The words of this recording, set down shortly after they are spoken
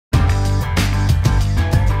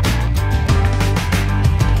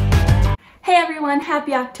everyone,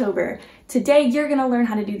 happy October. Today you're gonna learn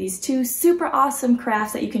how to do these two super awesome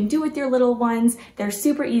crafts that you can do with your little ones. They're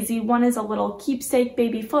super easy. One is a little keepsake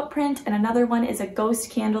baby footprint and another one is a ghost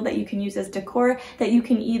candle that you can use as decor that you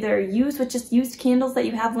can either use with just used candles that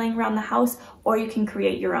you have laying around the house or you can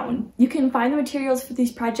create your own. You can find the materials for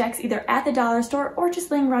these projects either at the dollar store or just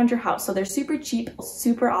laying around your house. So they're super cheap,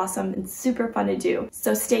 super awesome, and super fun to do.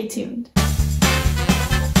 So stay tuned.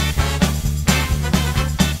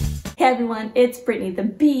 Hey everyone, it's Brittany, the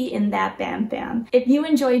bee in that Bam Bam. If you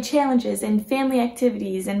enjoy challenges and family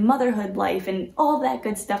activities and motherhood life and all that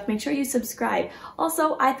good stuff, make sure you subscribe.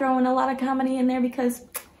 Also, I throw in a lot of comedy in there because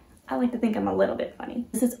I like to think I'm a little bit funny.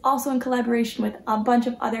 This is also in collaboration with a bunch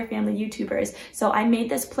of other family YouTubers. So I made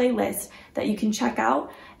this playlist that you can check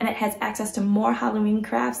out and it has access to more Halloween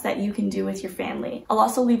crafts that you can do with your family. I'll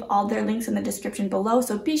also leave all their links in the description below,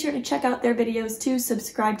 so be sure to check out their videos too,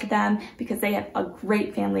 subscribe to them because they have a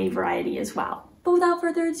great family variety as well. But without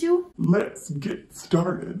further ado, let's get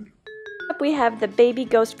started. We have the baby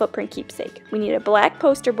ghost footprint keepsake. We need a black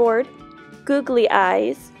poster board, googly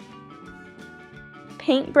eyes,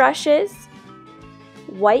 paint brushes,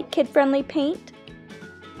 white kid-friendly paint,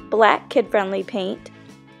 black kid-friendly paint.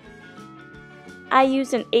 I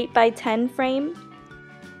used an 8x10 frame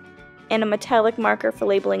and a metallic marker for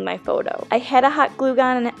labeling my photo. I had a hot glue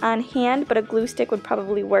gun on hand, but a glue stick would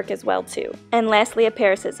probably work as well too. And lastly, a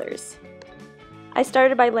pair of scissors. I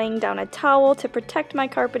started by laying down a towel to protect my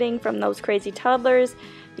carpeting from those crazy toddlers.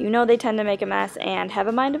 You know they tend to make a mess and have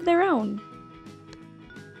a mind of their own.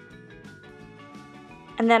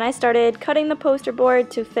 And then I started cutting the poster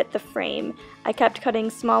board to fit the frame. I kept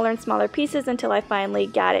cutting smaller and smaller pieces until I finally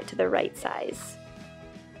got it to the right size.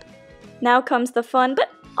 Now comes the fun,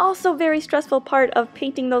 but also very stressful part of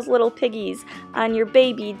painting those little piggies on your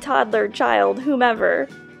baby, toddler, child, whomever.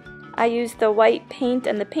 I used the white paint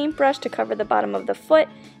and the paintbrush to cover the bottom of the foot,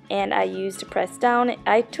 and I used to press down.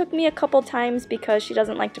 It took me a couple times because she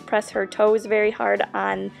doesn't like to press her toes very hard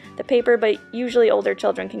on the paper, but usually older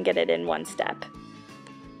children can get it in one step.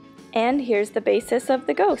 And here's the basis of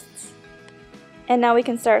the ghosts. And now we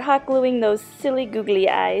can start hot gluing those silly googly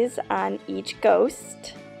eyes on each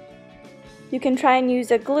ghost. You can try and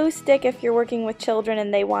use a glue stick if you're working with children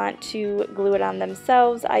and they want to glue it on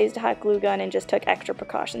themselves. I used a hot glue gun and just took extra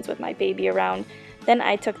precautions with my baby around. Then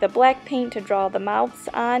I took the black paint to draw the mouths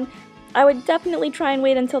on. I would definitely try and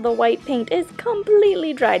wait until the white paint is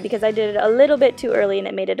completely dried because I did it a little bit too early and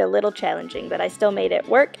it made it a little challenging, but I still made it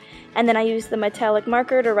work. And then I used the metallic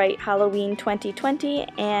marker to write Halloween 2020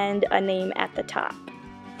 and a name at the top.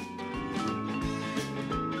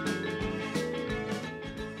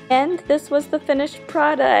 And this was the finished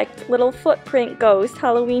product, little footprint ghost,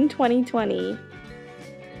 Halloween 2020.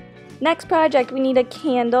 Next project, we need a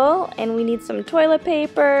candle and we need some toilet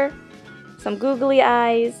paper, some googly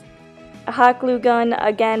eyes, a hot glue gun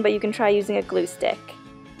again, but you can try using a glue stick.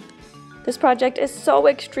 This project is so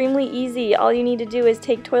extremely easy. All you need to do is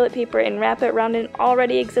take toilet paper and wrap it around an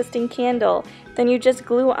already existing candle. Then you just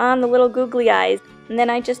glue on the little googly eyes. And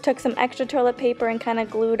then I just took some extra toilet paper and kind of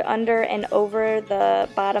glued under and over the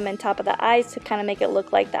bottom and top of the eyes to kind of make it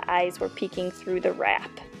look like the eyes were peeking through the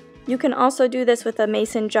wrap. You can also do this with a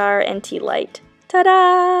mason jar and tea light.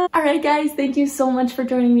 Ta-da! Alright guys, thank you so much for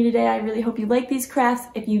joining me today. I really hope you liked these crafts.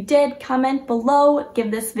 If you did, comment below,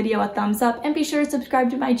 give this video a thumbs up, and be sure to subscribe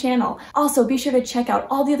to my channel. Also, be sure to check out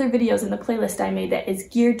all the other videos in the playlist I made that is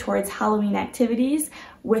geared towards Halloween activities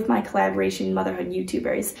with my collaboration motherhood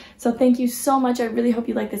YouTubers. So thank you so much. I really hope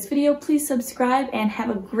you liked this video. Please subscribe and have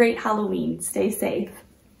a great Halloween. Stay safe.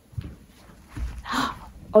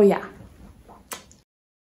 Oh yeah.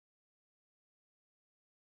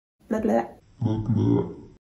 Blah, blah. Look.